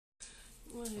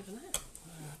one over there.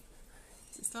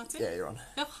 Is it starting? Yeah, you're on.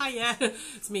 Oh, hiya.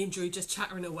 It's me and Drew just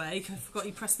chattering away. I forgot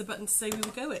you pressed the button to say we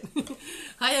were going.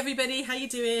 Hi everybody, how you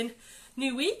doing?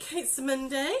 New week, it's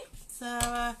Monday.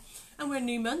 So, and we're a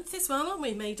new month as well, aren't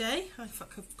we? May Day. I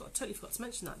totally forgot to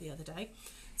mention that the other day.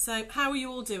 So, how are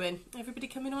you all doing? Everybody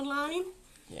coming online?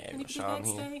 Yeah, anybody Sean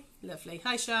there today? Lovely.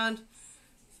 Hi, Sean.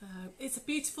 So, it's a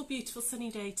beautiful, beautiful sunny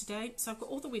day today. So I've got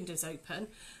all the windows open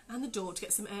and the door to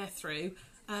get some air through.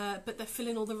 But they're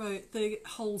filling all the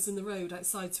holes in the road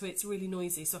outside, so it's really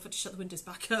noisy. So I've had to shut the windows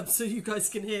back up so you guys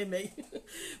can hear me,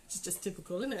 which is just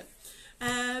typical, isn't it?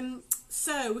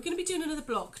 So we're going to be doing another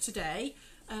block today.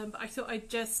 But I thought I'd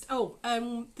just...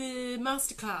 the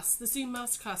masterclass, the Zoom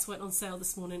masterclass went on sale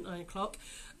this morning at 9 o'clock.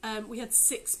 We had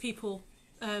 6 people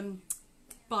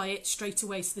buy it straight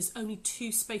away, so there's only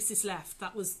 2 spaces left.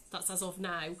 That's as of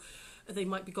now. They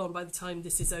might be gone by the time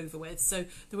this is over with. So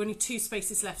there were only 2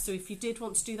 spaces left. So if you did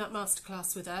want to do that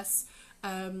masterclass with us,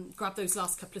 grab those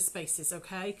last couple of spaces,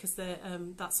 okay? Because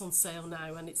that's on sale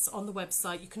now and it's on the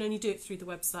website. You can only do it through the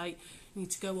website. You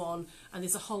need to go on and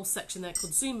there's a whole section there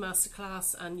called Zoom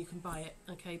Masterclass and you can buy it,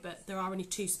 okay? But there are only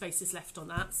 2 spaces left on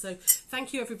that. So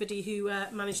thank you everybody who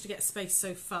managed to get a space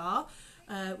so far,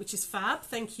 which is fab.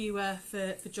 Thank you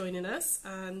for joining us.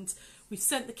 And we've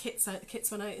sent the kits out. The kits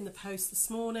went out in the post this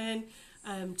morning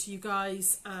to you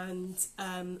guys, and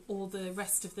all the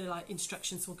rest of the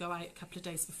instructions will go out a couple of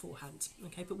days beforehand.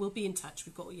 Okay, but we'll be in touch.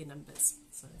 We've got all your numbers.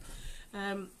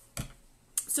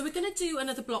 So we're going to do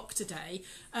another block today.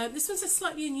 This one's a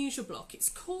slightly unusual block. It's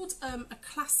called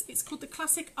It's called the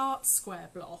Classic Art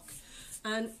Square block,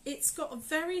 and it's got a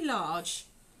very large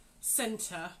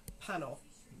centre panel.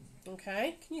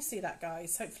 Okay, can you see that,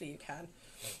 guys? Hopefully you can.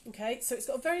 Okay, so it's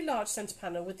got a very large centre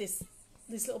panel with these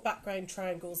little background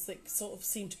triangles that sort of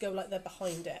seem to go like they're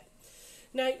behind it.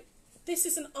 Now, this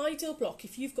is an ideal block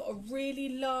if you've got a really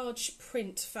large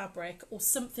print fabric or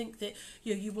something that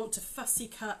you want to fussy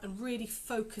cut and really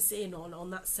focus in on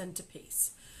that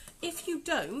centrepiece. If you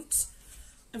don't,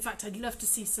 in fact, I'd love to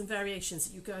see some variations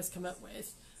that you guys come up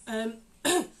with.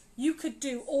 You could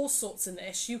do all sorts in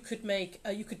this. You could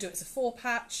you could do it as a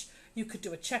 4-patch. You could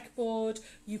do a checkerboard,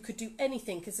 you could do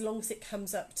anything as long as it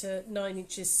comes up to 9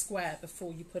 inches square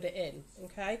before you put it in,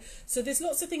 okay? So there's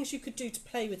lots of things you could do to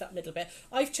play with that middle bit.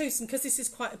 I've chosen, because this is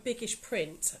quite a biggish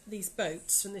print, these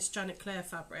boats from this Janet Clare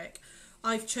fabric,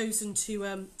 I've chosen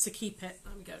to keep it,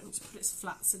 let me go and put it as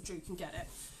flat so Drew can get it.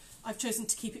 I've chosen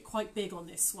to keep it quite big on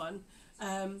this one.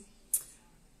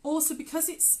 Also, because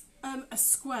it's a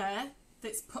square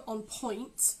that's put on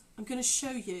point, I'm going to show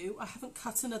you, I haven't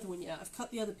cut another one yet, I've cut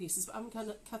the other pieces, but I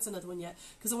haven't cut another one yet,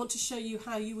 because I want to show you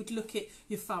how you would look at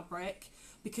your fabric,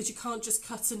 because you can't just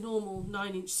cut a normal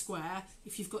 9-inch square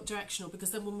if you've got directional,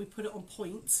 because then when we put it on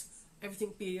point, everything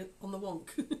will be on the wonk,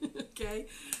 okay?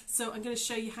 So I'm going to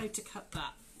show you how to cut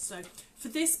that. So for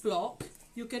this block,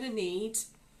 you're going to need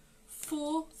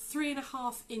 4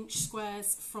 3.5-inch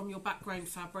squares from your background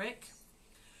fabric.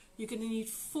 You're going to need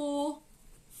 4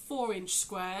 4-inch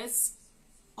squares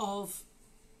of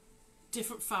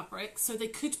different fabrics, so they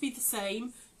could be the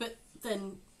same, but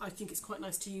then I think it's quite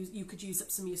nice to use, you could use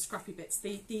up some of your scrappy bits.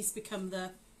 These become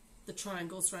the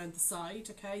triangles around the side,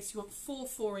 okay? So you want 4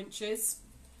 4 inches,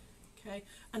 okay?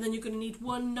 And then you're going to need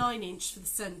 1 9-inch for the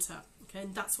centre, okay?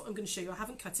 And that's what I'm going to show you. I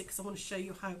haven't cut it because I want to show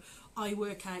you how I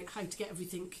work out how to get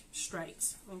everything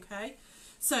straight, okay?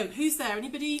 So who's there?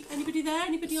 Anybody there?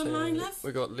 Anybody online, love?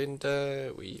 We've got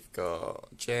Linda, we've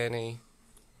got Jenny,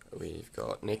 we've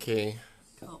got Nikki,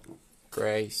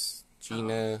 Grace,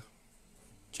 Gina,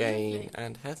 Jane, lovely.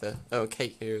 And Heather. Oh,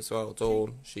 Kate here as well.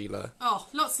 Dawn, Sheila. Oh,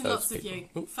 lots and lots of you.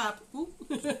 Ooh. Fab. Ooh.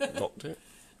 Knocked it.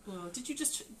 Oh, did you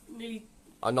just nearly...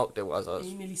 I knocked it as I was...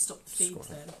 You nearly stopped the feed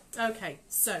then. Okay,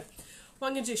 so what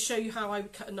I'm going to do is show you how I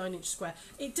would cut a 9-inch square.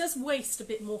 It does waste a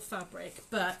bit more fabric,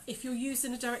 but if you're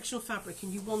using a directional fabric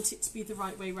and you want it to be the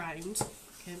right way round...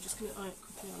 Okay, I'm just going to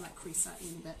quickly on that crease that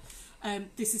in a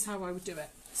bit. This is how I would do it.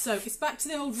 So it's back to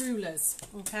the old rulers,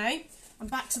 okay?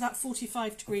 And back to that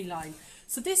 45-degree line.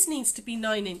 So this needs to be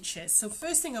 9 inches. So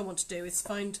first thing I want to do is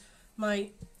find my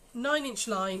 9-inch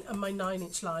line and my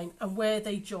 9-inch line and where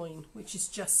they join, which is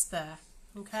just there,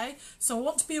 okay? So I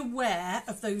want to be aware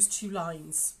of those 2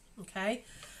 lines, okay?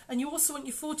 And you also want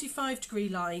your 45-degree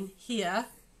line here,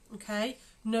 okay?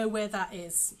 Know where that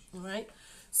is, all right?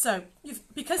 So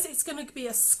because it's going to be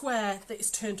a square that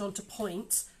is turned onto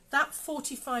point, that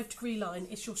 45-degree line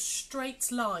is your straight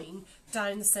line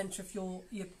down the centre of your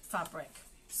fabric.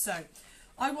 So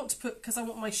I want to put, because I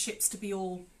want my ships to be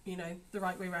all, the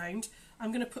right way round,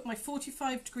 I'm going to put my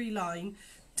 45-degree line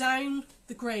down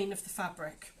the grain of the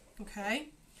fabric, okay?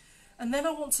 And then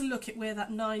I want to look at where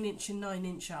that 9 inch and 9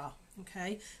 inch are.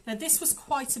 Okay, now this was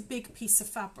quite a big piece of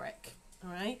fabric, all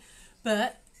right,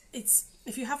 but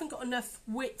if you haven't got enough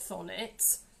width on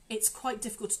it, it's quite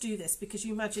difficult to do this, because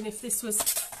you imagine if this was,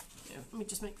 let me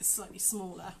just make this slightly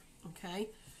smaller, okay,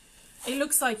 it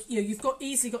looks like, you've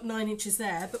easily got 9 inches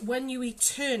there, but when you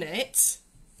turn it,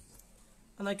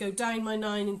 and I go down my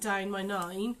 9 and down my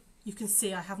 9, you can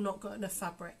see I have not got enough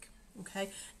fabric, okay.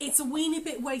 It's a weeny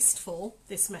bit wasteful,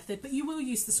 this method, but you will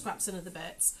use the scraps and other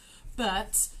bits,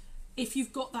 but if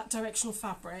you've got that directional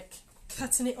fabric,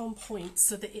 cutting it on point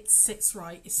so that it sits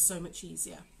right is so much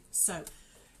easier. So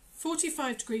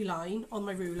 45-degree line on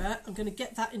my ruler, I'm going to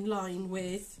get that in line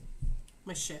with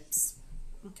my ships,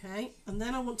 okay, and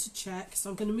then I want to check, so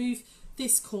I'm going to move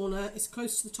this corner as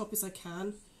close to the top as I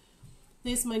can.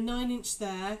 There's my 9 inch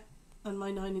there and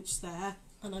my 9 inch there,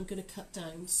 and I'm going to cut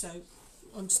down, so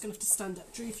I'm just going to have to stand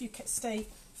up. Drew, if you stay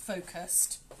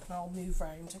focused, I'll move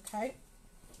round, okay.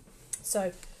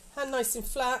 So hand nice and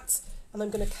flat, and I'm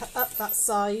going to cut up that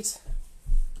side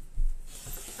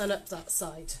and up that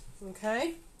side,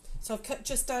 okay. So I've cut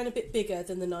just down a bit bigger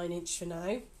than the 9 inch for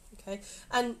now, okay.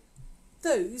 And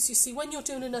those, you see, when you're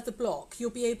doing another block, you'll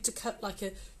be able to cut like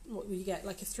a, what will you get,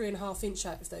 like a 3.5 inch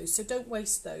out of those. So don't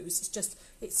waste those. It's just,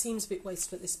 it seems a bit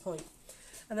wasteful at this point.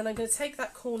 And then I'm going to take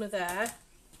that corner there,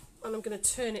 and I'm going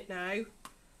to turn it now.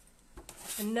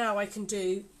 And now I can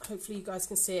do, hopefully you guys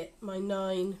can see it, my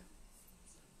 9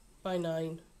 by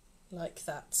 9 like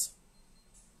that.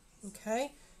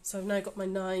 Okay, so I've now got my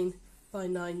 9 by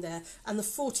 9 there, and the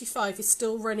 45 is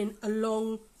still running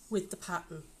along with the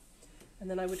pattern. And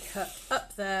then I would cut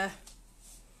up there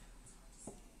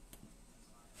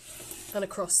and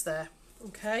across there.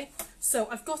 Okay, so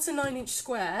I've got a 9 inch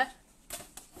square.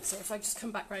 So if I just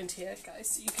come back round here, guys,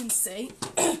 so you can see.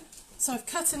 So I've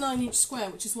cut a 9 inch square,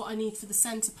 which is what I need for the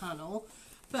centre panel,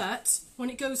 but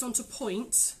when it goes on to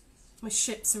point, my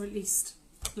ships are at least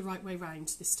the right way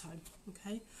round this time,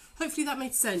 okay? Hopefully that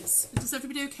made sense. Is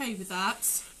everybody okay with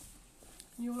that?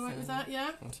 You all right with that,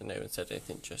 yeah? I no one said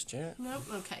anything just yet. No?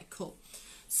 Okay, cool.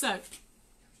 So,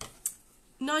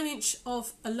 9 inch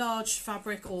of a large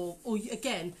fabric, or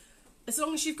again, as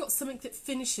long as you've got something that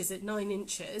finishes at 9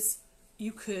 inches,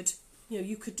 you could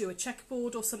do a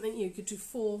checkerboard or something. You could do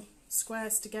 4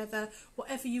 squares together,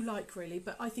 whatever you like really,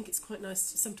 but I think it's quite nice.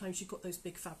 Sometimes you've got those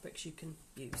big fabrics you can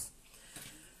use.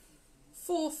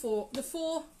 The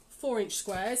four 4-inch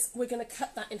squares, we're going to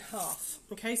cut that in half.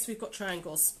 Okay, so we've got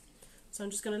triangles. So I'm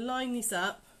just going to line these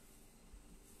up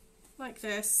like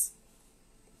this.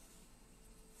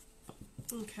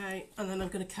 Okay, and then I'm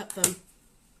going to cut them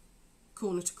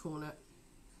corner to corner.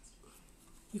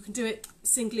 You can do it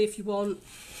singly if you want.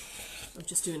 I'm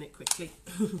just doing it quickly.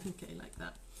 Okay, like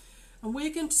that. And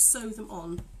we're going to sew them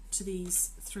on to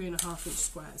these 3.5-inch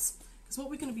squares, because what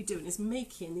we're going to be doing is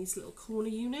making these little corner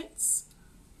units.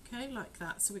 Okay, like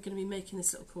that. So we're going to be making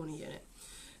this little corner unit.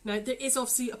 Now there is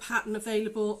obviously a pattern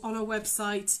available on our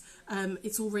website.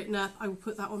 It's all written up. I will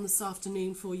put that on this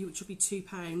afternoon for you, which will be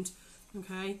 £2.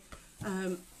 Okay.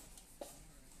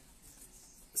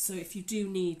 So if you do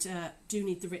need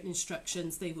the written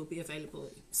instructions, they will be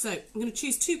available. So I'm going to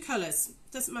choose 2 colours.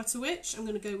 Doesn't matter which. I'm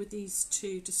going to go with these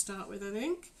 2 to start with, I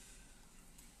think.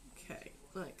 Okay,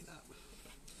 like that.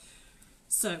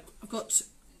 So I've got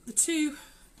the 2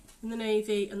 in the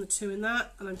navy and the 2 in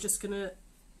that, and I'm just going to,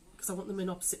 because I want them in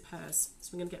opposite pairs, so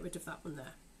I'm going to get rid of that one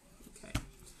there. Okay.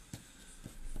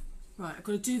 Right, I've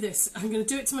got to do this. I'm going to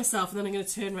do it to myself, and then I'm going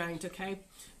to turn round, okay?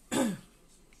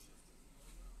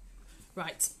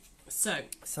 Right, so...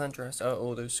 Sandra, are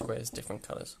all those squares different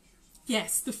colours?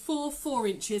 Yes, the 4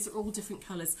 inches are all different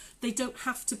colours. They don't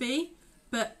have to be,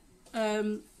 but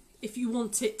if you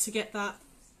want it to get that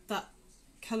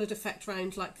coloured effect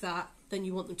round like that, then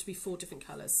you want them to be 4 different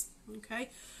colours. Okay,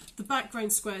 the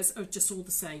background squares are just all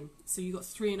the same. So you've got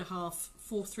 4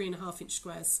 3.5-inch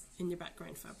squares in your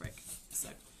background fabric. So,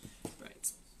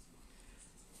 right.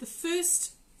 The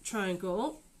first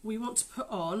triangle we want to put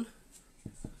on,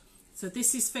 so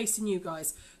this is facing you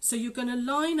guys. So you're going to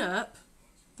line up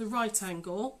the right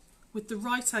angle with the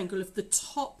right angle of the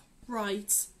top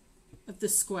right of the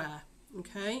square.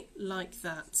 Okay, like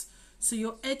that. So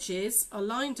your edges are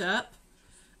lined up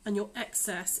and your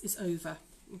excess is over.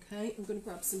 Okay, I'm going to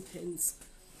grab some pins.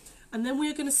 And then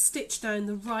we're going to stitch down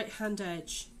the right hand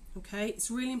edge. Okay, it's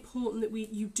really important that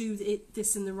you do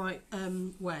this in the right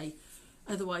way.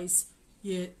 Otherwise,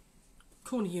 your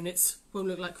corner units won't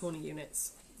look like corner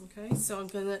units. Okay, so I'm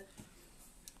going to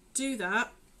do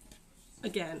that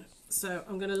again. So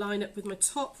I'm going to line up with my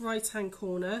top right hand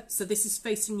corner. So this is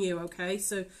facing you, okay?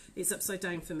 So it's upside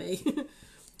down for me.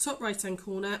 top right hand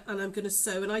corner, and I'm going to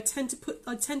sew. And I tend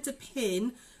to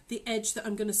pin the edge that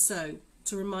I'm going to sew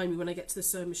to remind me when I get to the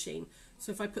sewing machine.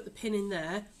 So if I put the pin in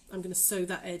there, I'm going to sew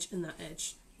that edge and that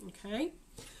edge. Okay,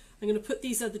 I'm going to put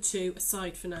these other two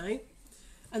aside for now,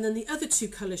 and then the other two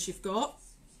colours you've got.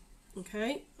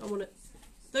 Okay, I want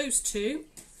those two,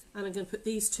 and I'm going to put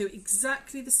these two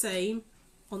exactly the same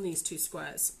on these two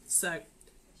squares. So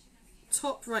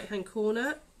top right hand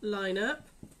corner, line up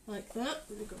like that.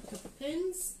 We've got a couple of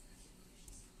pins.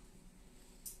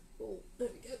 Oh, there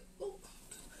we go. Oh,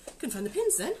 couldn't find the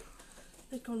pins then.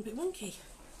 They'd gone a bit wonky.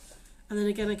 And then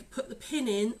again, I can put the pin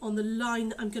in on the line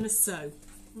that I'm going to sew.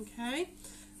 Okay,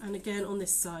 and again on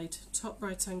this side, top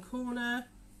right hand corner,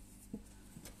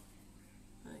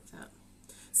 like that.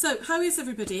 So, how is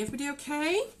everybody? Everybody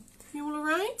okay? You all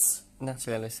alright?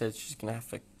 Natalie said she's going to have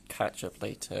to catch up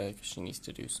later because she needs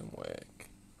to do some work.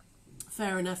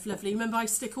 Fair enough, lovely. Remember, I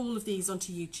stick all of these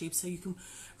onto YouTube so you can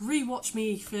re-watch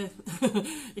me for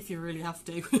if you really have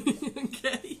to.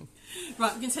 Okay.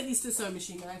 Right, we're going to take these to the sewing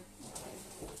machine now.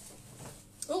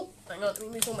 Oh, hang on, let me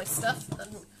move all my stuff.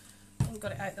 I haven't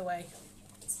got it out of the way.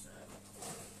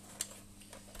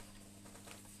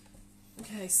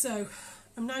 Okay, so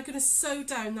I'm now going to sew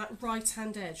down that right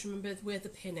hand edge. Remember where the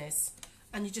pin is.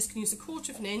 And you're just going to use 1/4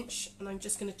 of an inch, and I'm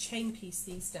just going to chain piece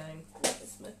these down.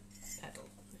 Where's my pedal?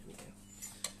 There we go.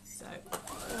 So,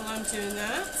 while I'm doing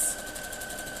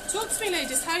that, talk to me,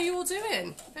 ladies. How are you all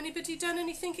doing? Have anybody done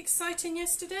anything exciting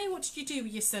yesterday? What did you do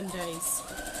with your Sundays?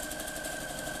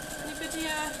 Anybody?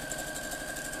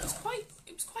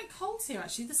 It was quite cold here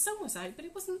actually. The sun was out, but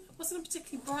it wasn't a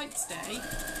particularly bright day.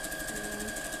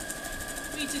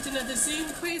 We did another Zoom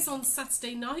quiz on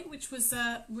Saturday night, which was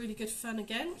really good fun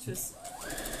again, which was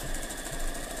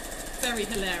very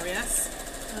hilarious.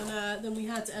 And then we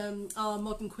had our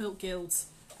Modern Quilt Guild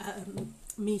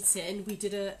meeting. We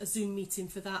did a Zoom meeting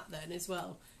for that then as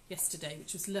well yesterday,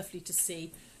 which was lovely to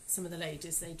see some of the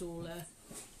ladies. They'd all,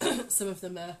 some of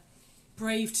them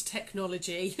braved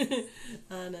technology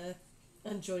and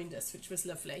joined us, which was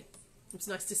lovely. It was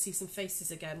nice to see some faces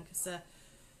again because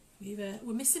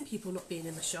we're missing people not being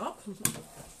in the shop.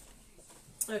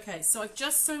 Okay, so I've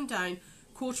just sewn down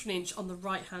 1/4 inch on the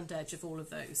right hand edge of all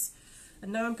of those.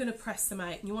 And now I'm going to press them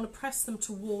out. And you want to press them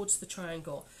towards the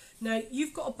triangle. Now,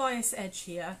 you've got a bias edge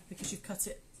here because you've cut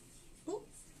it... Oh,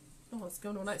 what's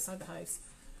going on outside the house?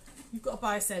 You've got a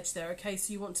bias edge there, okay?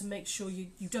 So you want to make sure you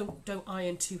don't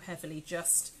iron too heavily.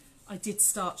 Just, I did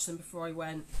starch them before I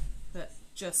went, but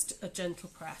just a gentle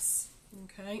press.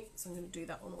 Okay, so I'm going to do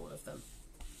that on all of them.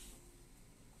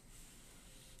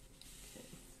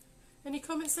 Any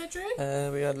comments there, Drew?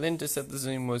 We had Linda said the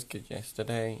Zoom was good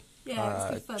yesterday. Yeah, it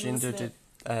was good fun, wasn't it?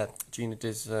 Gina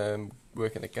did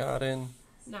work in the garden.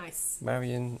 Nice.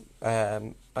 Marion,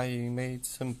 I made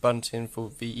some bunting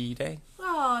for VE Day.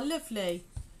 Oh, lovely.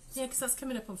 Yeah, because that's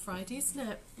coming up on Friday, isn't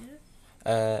it?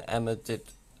 Yeah. Emma did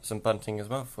some bunting as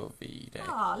well for VE Day.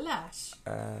 Oh, lush.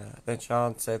 Then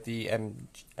Sian said the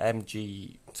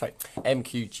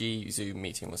MQG Zoom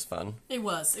meeting was fun. It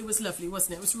was lovely,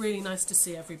 wasn't it? It was really nice to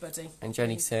see everybody. And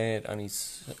Jenny said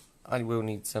I will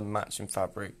need some matching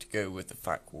fabric to go with the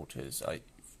fat quarters I've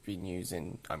been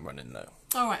using. I'm running low.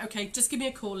 All right, okay. Just give me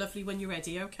a call, lovely, when you're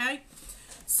ready, okay?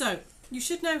 So, you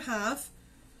should now have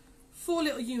 4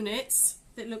 little units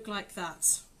that look like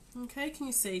that. Okay, can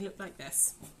you see? Look like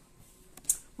this.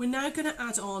 We're now going to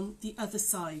add on the other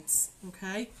sides,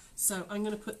 okay? So I'm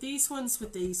going to put these ones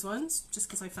with these ones, just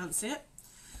because I fancy it.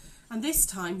 And this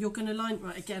time you're going to line,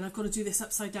 right, again, I've got to do this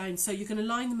upside down. So you're going to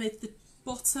line them with the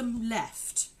bottom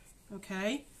left,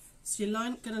 okay? So you're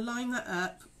going to line that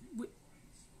up,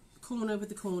 corner with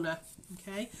the corner,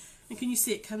 okay? And can you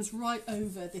see it comes right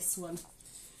over this one?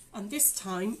 And this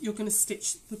time you're going to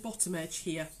stitch the bottom edge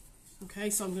here, okay?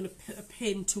 So I'm going to put a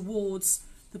pin towards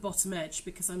the bottom edge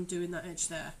because I'm doing that edge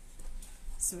there.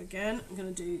 So again, I'm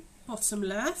going to do bottom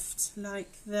left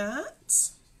like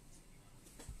that.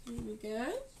 Here we go.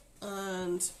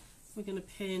 And we're going to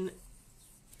pin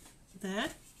there.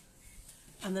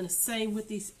 And then the same with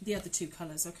the other two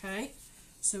colours, okay?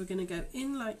 So we're going to go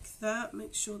in like that,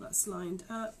 make sure that's lined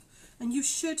up. And you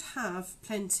should have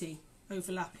plenty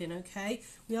overlapping, okay?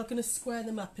 We are going to square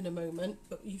them up in a moment,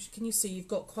 but can you see you've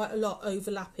got quite a lot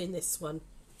overlapping this one.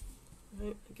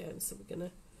 Right, again, so we're going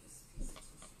to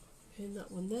pin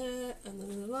that one there, and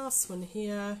then the last one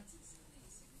here.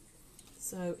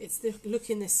 So it's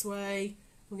looking this way.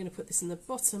 We're going to put this in the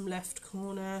bottom left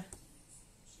corner.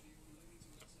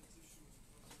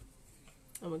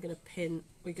 And we're going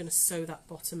to sew that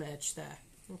bottom edge there.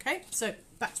 Okay, so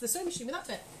back to the sewing machine with that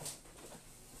bit.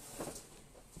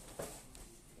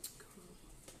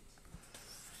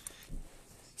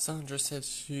 Sandra said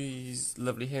she's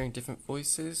lovely hearing different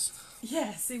voices.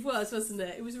 Yes, it was, wasn't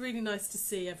it? It was really nice to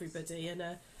see everybody, and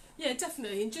yeah,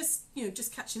 definitely, and just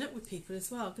just catching up with people as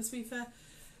well, because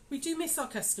we do miss our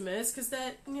customers, because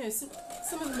they're some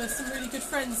of them are some really good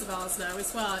friends of ours now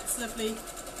as well. It's lovely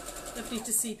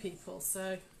to see people.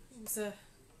 So it was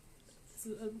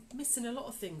missing a lot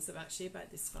of things actually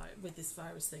about this with this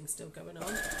virus thing still going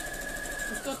on.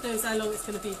 God knows how long it's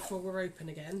going to be before we're open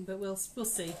again, but we'll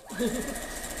see.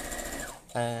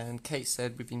 And Kate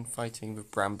said we've been fighting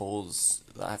with brambles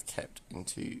that have crept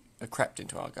into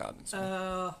our gardens.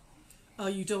 Oh,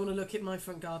 you don't want to look at my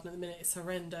front garden at the minute. It's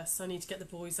horrendous. I need to get the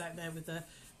boys out there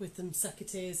with them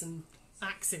secateurs and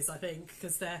axes, I think,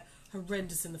 because they're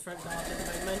horrendous in the front garden at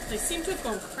the moment. They seem to have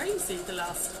gone crazy the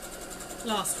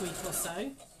last week or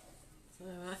so.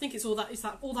 I think it's all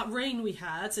that rain we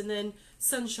had, and then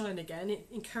sunshine again. It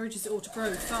encourages it all to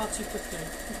grow far too quickly.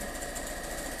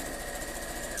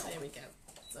 There we go.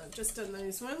 So I've just done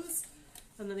those ones,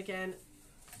 and then again,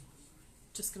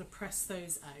 just going to press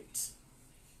those out.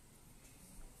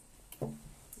 There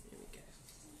we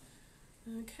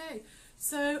go. Okay.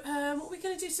 So what we're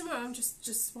going to do tomorrow? I'm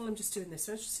just while I'm just doing this,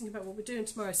 I was just thinking about what we're doing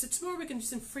tomorrow. So tomorrow we're going to do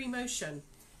some free motion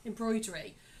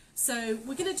embroidery. So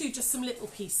we're going to do just some little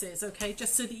pieces, okay,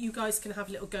 just so that you guys can have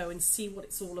a little go and see what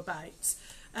it's all about.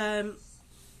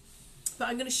 But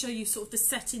I'm going to show you sort of the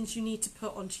settings you need to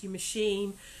put onto your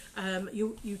machine.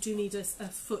 You do need a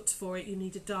foot for it, you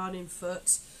need a darning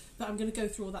foot, but I'm going to go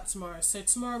through all that tomorrow. So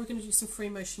tomorrow we're going to do some free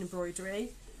motion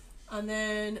embroidery, and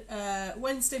then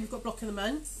Wednesday we've got block of the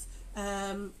month,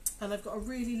 and I've got a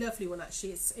really lovely one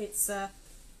actually.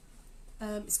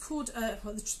 It's called,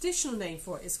 well, the traditional name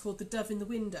for it is called the Dove in the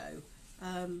Window,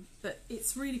 but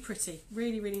it's really pretty,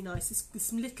 really, really nice. There's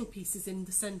some little pieces in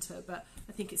the centre, but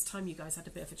I think it's time you guys had a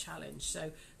bit of a challenge,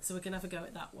 so we're going to have a go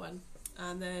at that one.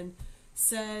 And then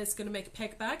Sarah's going to make a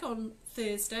peg bag on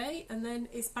Thursday, and then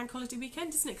it's bank holiday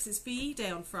weekend, isn't it, because it's VE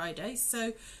day on Friday,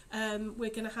 so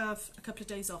we're going to have a couple of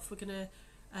days off. We're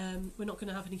not going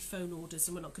to have any phone orders,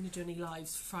 and we're not going to do any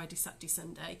lives for Friday, Saturday,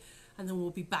 Sunday. And then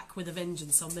we'll be back with a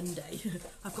vengeance on Monday.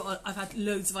 I've had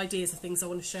loads of ideas of things I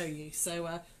want to show you,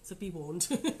 so be warned.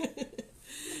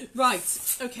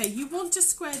 Right, okay, you want to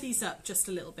square these up just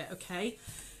a little bit, okay?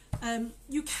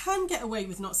 You can get away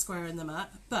with not squaring them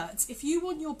up, but if you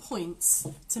want your points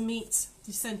to meet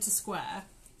the centre square,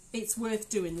 it's worth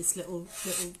doing this little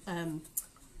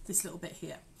bit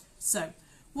here. So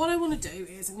what I want to do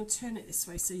is I'm going to turn it this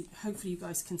way so hopefully you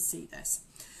guys can see this.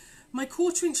 My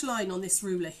 1/4 inch line on this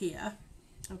ruler here,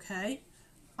 okay,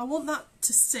 I want that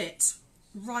to sit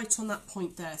right on that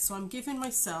point there. So I'm giving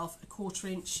myself a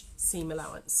 1/4 inch seam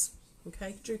allowance.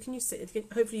 Okay, Drew, can you see it?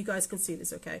 Hopefully you guys can see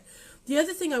this okay. The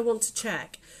other thing I want to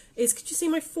check is, could you see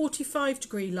my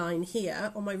 45-degree line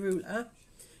here on my ruler?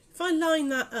 If I line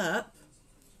that up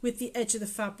with the edge of the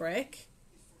fabric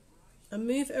and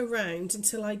move it around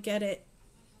until I get it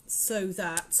so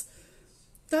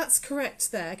that's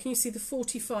correct there. Can you see the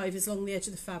 45 is along the edge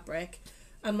of the fabric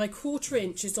and my 1/4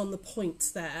 inch is on the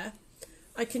point there?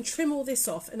 I can trim all this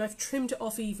off, and I've trimmed it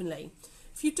off evenly.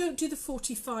 If you don't do the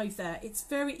 45 there, it's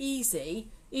very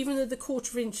easy, even though the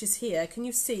 1/4 inch is here, can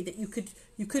you see that you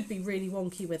could be really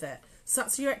wonky with it? So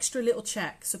that's your extra little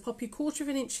check. So pop your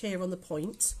 1/4 inch here on the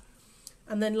point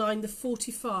and then line the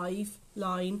 45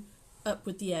 line up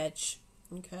with the edge.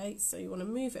 Okay, so you want to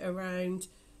move it around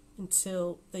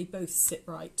until they both sit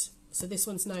right. So this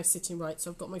one's now sitting right.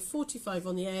 So I've got my 45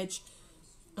 on the edge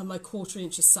and my 1/4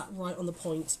 inch is sat right on the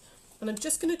point. And I'm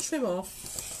just going to trim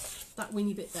off that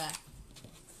wingy bit there.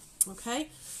 Okay,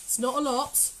 it's not a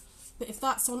lot, but if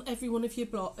that's on every one of your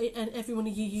and every one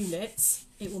of your units,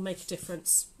 it will make a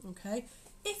difference. Okay,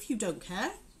 if you don't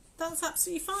care, that's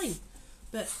absolutely fine.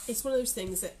 But it's one of those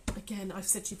things that, again, I've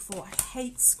said to you before, I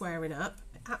hate squaring up.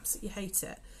 I absolutely hate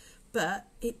it. But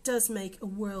it does make a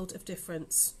world of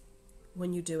difference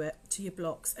when you do it to your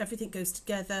blocks. Everything goes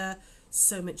together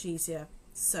so much easier.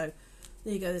 So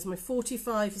there you go. There's my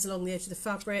 45 is along the edge of the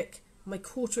fabric. My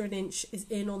 1/4 inch is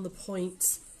in on the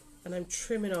point, and I'm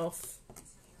trimming off.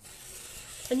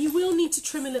 And you will need to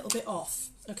trim a little bit off.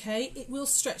 Okay, it will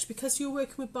stretch because you're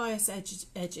working with bias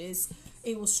edges.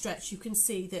 It will stretch. You can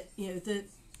see that, you know, the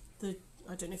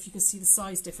I don't know if you can see the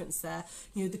size difference there.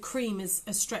 You know, the cream has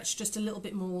stretched just a little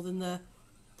bit more than the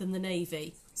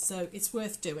navy, so it's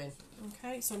worth doing.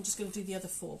 Okay, so I'm just going to do the other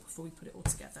 4 before we put it all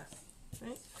together.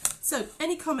 Right. So,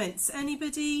 any comments?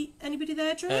 Anybody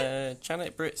there, Drew?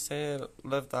 Janet Britt said,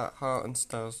 "Love that heart and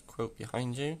stars quote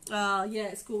behind you." Ah, yeah,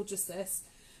 it's gorgeous. This,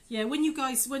 yeah. When you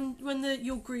guys, when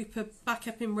your group are back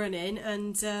up and running,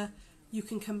 and you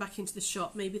can come back into the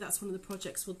shop, maybe that's one of the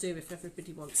projects we'll do if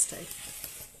everybody wants to.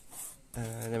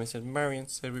 And then we said Marion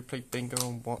said we played bingo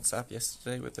on WhatsApp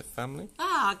yesterday with the family.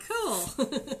 Ah, cool.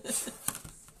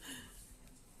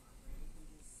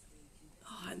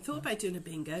 I hadn't thought about doing a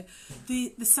bingo.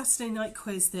 The Saturday night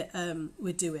quiz that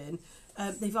we're doing,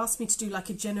 they've asked me to do like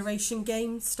a generation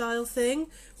game style thing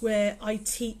where I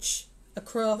teach a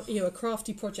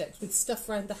crafty project with stuff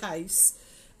around the house,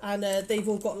 and they've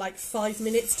all got like 5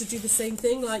 minutes to do the same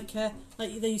thing, like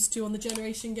they used to on the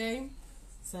generation game.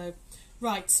 So,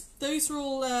 right, those are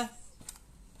all. There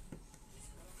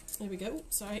we go.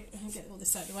 Oops, sorry, I'll get all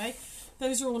this out of the way.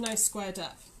 Those are all now squared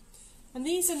up. And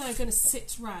these are now going to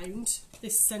sit round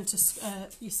this centre,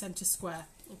 your centre square,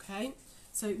 okay?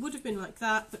 So it would have been like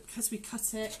that, but because we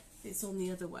cut it, it's on the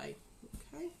other way,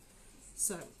 okay?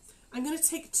 So I'm going to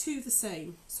take two the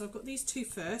same. So I've got these two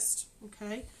first,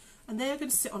 okay? And they are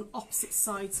going to sit on opposite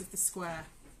sides of the square,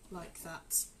 like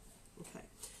that, okay?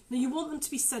 Now you want them to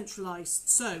be centralised,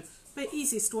 so the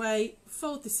easiest way,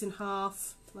 fold this in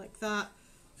half, like that,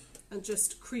 and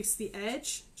just crease the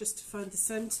edge, just to find the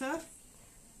centre.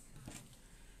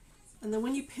 And then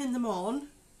when you pin them on,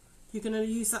 you're going to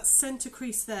use that centre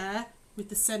crease there with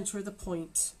the centre of the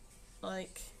point,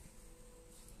 like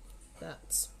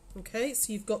that. Okay,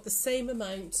 so you've got the same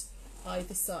amount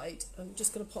either side. I'm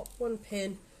just going to pop one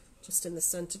pin just in the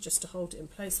centre just to hold it in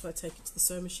place while I take it to the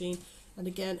sewing machine. And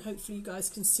again, hopefully you guys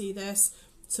can see this.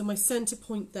 So my centre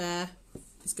point there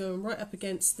is going right up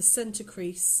against the centre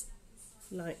crease,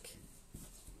 like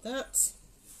that.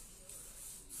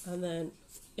 And then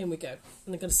in we go.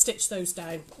 And I'm going to stitch those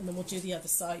down and then we'll do the other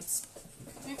sides.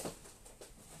 Okay,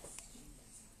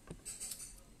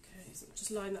 so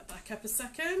just line that back up a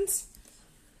second.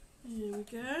 Here we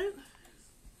go.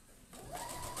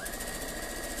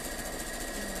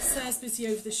 Sarah's busy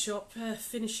over the shop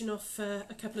finishing off a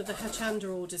couple of the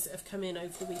Hachanda orders that have come in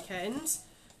over the weekend.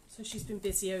 So she's been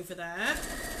busy over there.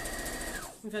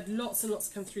 We've had lots and lots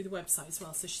come through the website as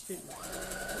well, so she's been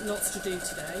lots to do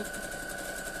today.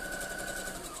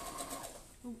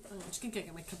 I'm just going to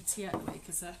get my cup of tea out of the way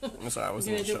because sorry, I was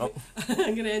in the shop.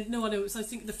 I'm going to, no, I know, so I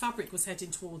think the fabric was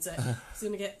heading towards it. So I'm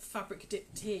going to get fabric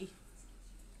dipped tea.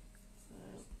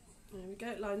 There we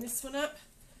go, line this one up.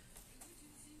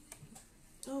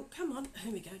 Oh, come on.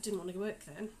 Here we go, didn't want to work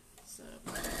then. So,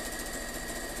 I'm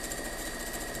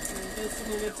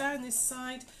going to go down this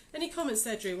side. Any comments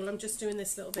there, Drew? Well, I'm just doing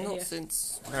this little bit Not here.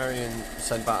 since Marion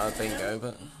said about her bingo,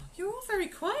 but... You're all very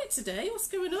quiet today. What's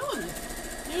going on?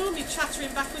 You're all be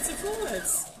chattering backwards and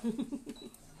forwards.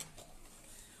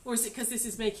 Or is it because this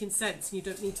is making sense and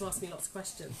you don't need to ask me lots of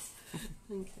questions?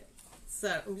 Okay.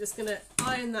 So I'm just going to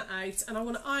iron that out, and I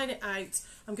want to iron it out.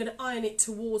 I'm going to iron it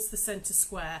towards the centre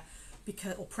square,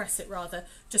 because, or press it rather,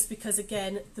 just because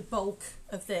again the bulk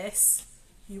of this,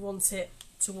 you want it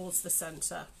towards the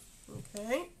centre.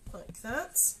 Okay, like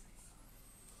that.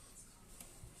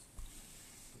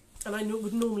 And I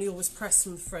would normally always press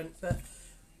from the front, but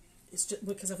it's just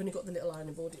because I've only got the little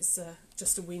ironing board, it's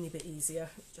just a weeny bit easier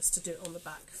just to do it on the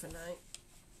back for now.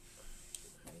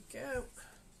 There we go.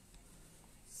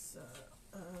 So,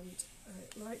 and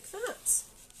like that.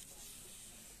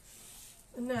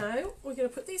 And now we're going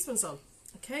to put these ones on.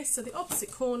 Okay, so the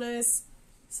opposite corners.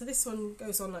 So this one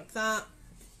goes on like that.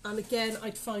 And again,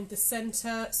 I'd find the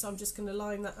centre. So I'm just going to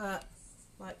line that up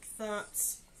like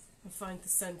that. And find the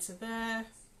centre there.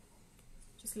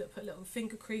 Just put a little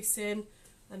finger crease in.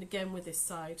 And again with this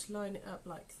side, line it up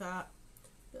like that.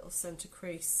 Little centre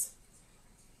crease.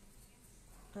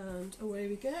 And away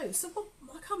we go. So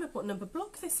I can't remember what number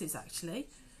block this is actually.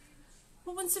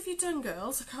 What ones have you done,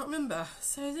 girls? I can't remember.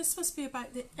 So this must be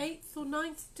about the 8th or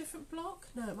 9th different block.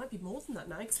 No, it might be more than that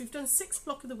now, because we've done 6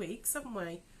 block of the weeks, haven't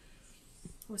we?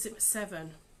 Or was it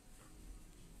 7?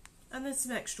 And there's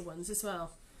some extra ones as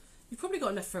well. You've probably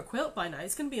got enough for a quilt by now.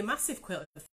 It's going to be a massive quilt.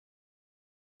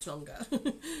 Longer. Going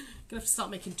to have to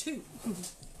start making 2.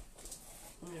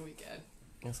 There we go.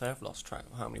 Yes, I have lost track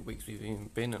of how many weeks we've even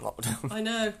been in lockdown. I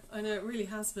know, it really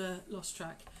has lost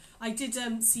track. I did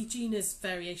see Gina's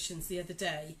variations the other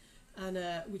day, and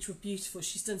which were beautiful.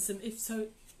 She's done some.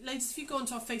 Ladies, if you go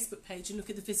onto our Facebook page and look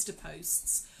at the visitor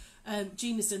posts,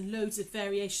 Gina's done loads of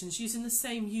variations using the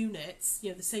same units,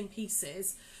 the same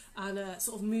pieces, and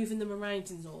sort of moving them around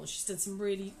and all. She's done some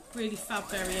really, really fab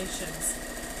variations.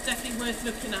 Definitely worth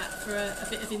looking at for a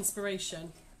bit of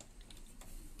inspiration.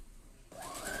 There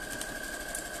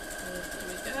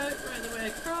we go, right the way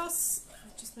across.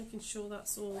 Just making sure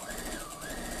that's all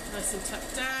nice and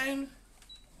tucked down.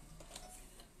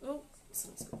 Oh,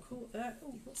 something's got caught there.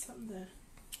 Oh, what's happened there?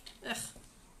 Ugh,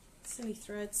 silly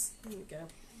threads. There we go.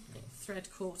 Got thread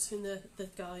caught in the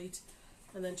guide.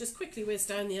 and then just quickly whiz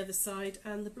down the other side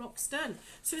and the block's done.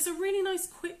 So it's a really nice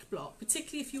quick block,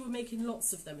 particularly if you were making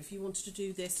lots of them, if you wanted to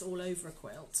do this all over a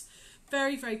quilt.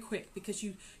 Very, very quick, because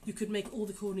you could make all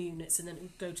the corner units and then it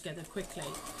would go together quickly.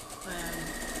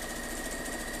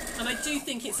 And I do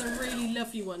think it's a really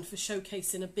lovely one for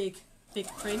showcasing a big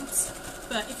print.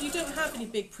 But if you don't have any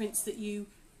big prints that you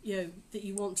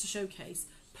want to showcase,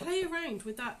 play around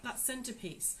with that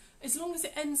centerpiece. As long as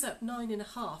it ends up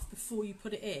 9.5 before you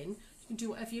put it in, you can do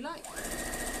whatever you like.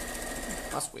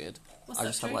 That's weird. What's I that,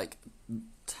 just have like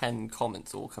 10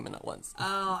 comments all coming at once.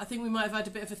 I think we might have had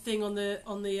a bit of a thing on the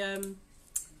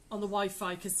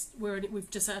Wi-Fi, because we've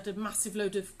just had a massive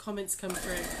load of comments come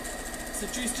through. So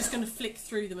Drew's just going to flick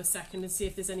through them a second and see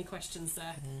if there's any questions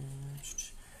there.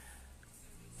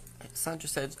 Sandra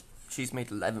said she's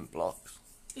made 11 blocks.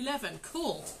 11,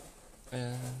 cool.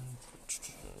 Let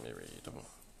me read them.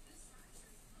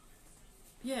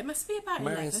 Yeah, it must be about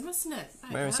 11, mustn't it?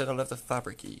 Mary said, I love the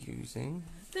fabric you're using.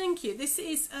 Thank you. This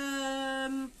is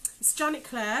it's Janet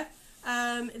Clare.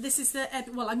 This is the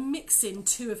I'm mixing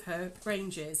 2 of her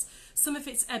ranges. Some of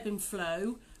it's Ebb and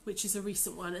Flow, which is a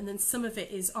recent one, and then some of it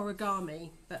is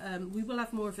origami. But we will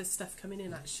have more of her stuff coming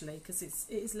in, actually, because it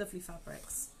is lovely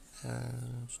fabrics.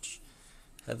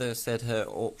 Heather said her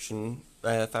auction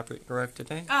fabric arrived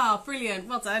today. Oh, brilliant.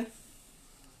 Well done.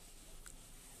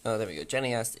 Oh, there we go.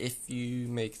 Jenny asked, if you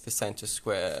make the centre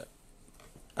square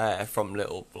from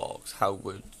little blocks, how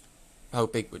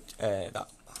big would that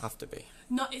have to be?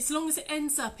 Not as long as it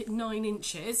ends up at 9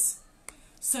 inches.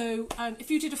 So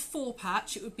if you did a 4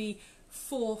 patch, it would be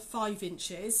 5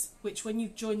 inches, which when you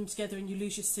join them together and you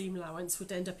lose your seam allowance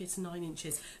would end up at 9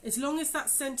 inches. As long as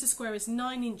that centre square is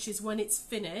 9 inches when it's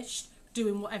finished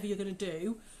doing whatever you're going to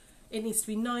do, it needs to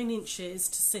be 9 inches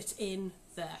to sit in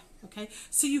there. Okay,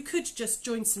 so you could just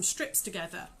join some strips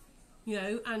together,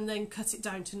 and then cut it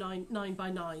down to 9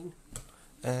 by 9.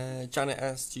 Janet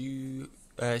asked you.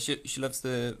 She loves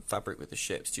the fabric with the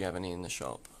ships. Do you have any in the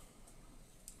shop?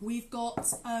 We've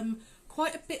got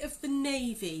quite a bit of the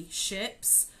navy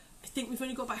ships. I think we've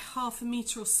only got about half a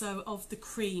metre or so of the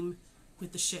cream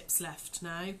with the ships left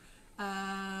now.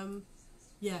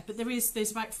 Yeah, but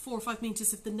there's about 4 or 5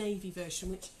 metres of the navy version,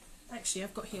 which actually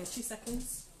I've got here. 2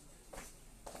 seconds.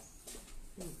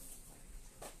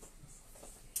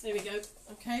 There we go.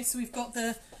 Okay, so we've got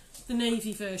the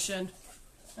navy version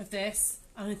of this,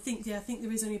 and I think there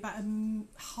is only about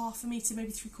half a metre,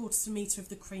 maybe 3/4 of a metre of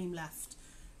the cream left.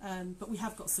 But we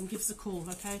have got some. Give us a call,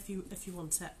 okay, if you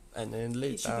want it. And then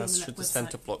Liz asked, should the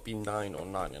centre block be 9 or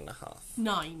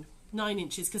 9.5? 9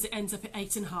 inches, because it ends up at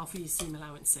 8.5 with your seam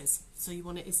allowances. So you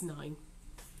want it as 9.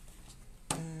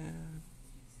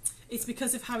 It's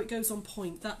because of how it goes on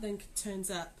point. That then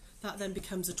turns up. That then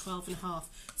becomes a 12.5.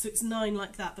 So it's 9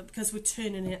 like that, but because we're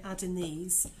turning it, adding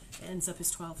these, it ends up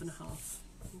as 12.5.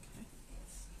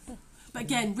 Okay. But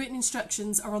again, written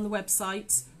instructions are on the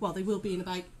website. Well, they will be in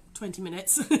about 20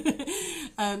 minutes.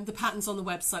 The pattern's on the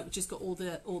website, which has got all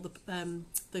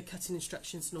the cutting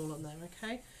instructions and all on there.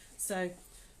 Okay. So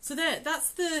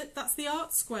that's the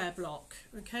art square block.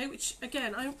 Okay, which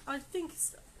again I think,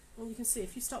 well, you can see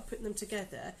if you start putting them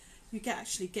together, you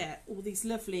actually get all these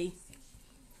lovely.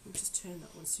 Let me just turn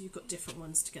that one so you've got different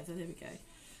ones together. There we go.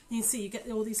 You can see you get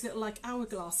all these little like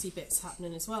hourglassy bits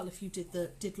happening as well. If you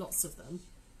did lots of them,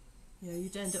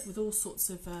 you'd end up with all sorts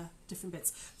of different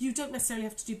bits. You don't necessarily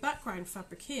have to do background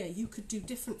fabric here. You could do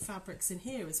different fabrics in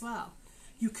here as well.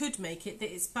 You could make it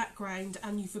that it's background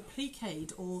and you've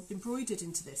appliqued or embroidered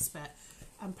into this bit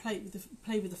and play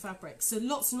with the fabric. So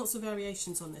lots and lots of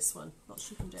variations on this one.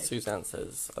 Lots you can do. Suzanne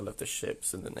says, I love the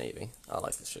ships in the Navy. I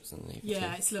like the ships in the Navy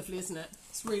Yeah, too. It's lovely, isn't it?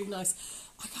 It's really nice.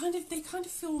 They kind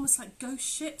of feel almost like ghost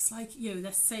ships, like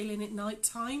they're sailing at night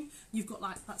time. You've got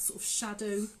like that sort of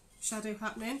shadow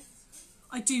happening.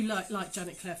 I do like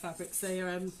Janet Clare fabrics. They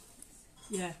are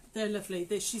they're lovely.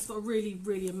 She's got a really,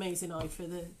 really amazing eye for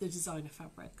the designer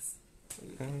fabrics.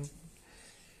 Really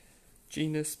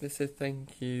Gina Smith said,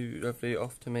 thank you, lovely.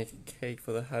 Off to make a cake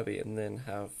for the hubby and then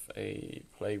have a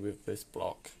play with this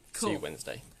block. Cool. See you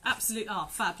Wednesday. Absolutely.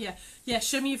 Fab. Yeah.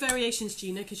 Show me your variations,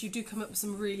 Gina, because you do come up with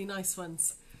some really nice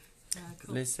ones.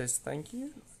 Cool. Liz says, thank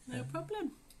you. No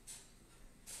problem.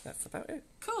 That's about it.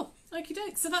 Cool. Okie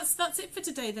doke. So that's it for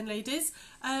today then, ladies.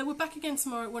 We're back again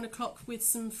tomorrow at 1 o'clock with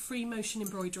some free motion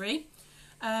embroidery.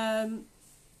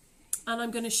 And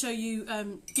I'm going to show you,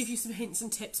 give you some hints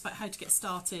and tips about how to get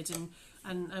started,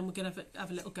 and we're going to have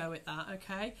a little go at that,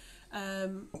 okay?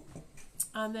 And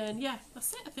then, yeah,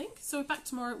 that's it, I think. So we're back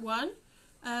tomorrow at 1.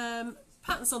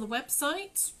 Patterns on the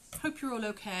website. Hope you're all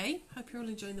okay. Hope you're all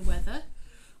enjoying the weather.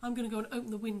 I'm going to go and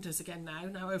open the windows again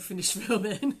now I've finished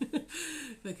filming,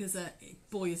 because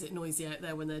boy is it noisy out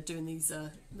there when they're doing these,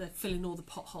 they're filling all the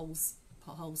potholes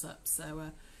up, so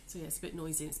yeah, it's a bit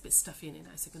noisy and it's a bit stuffy in it now,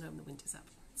 so I'm going to open the windows up.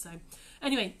 So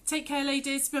anyway, take care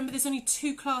ladies. Remember, there's only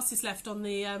 2 classes left on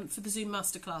the for the Zoom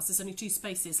masterclass. There's only 2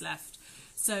 spaces left,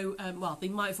 so well, they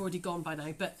might have already gone by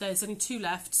now, but there's only 2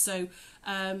 left, so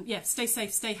yeah, stay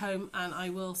safe, stay home, and I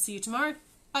will see you tomorrow.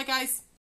 Bye guys.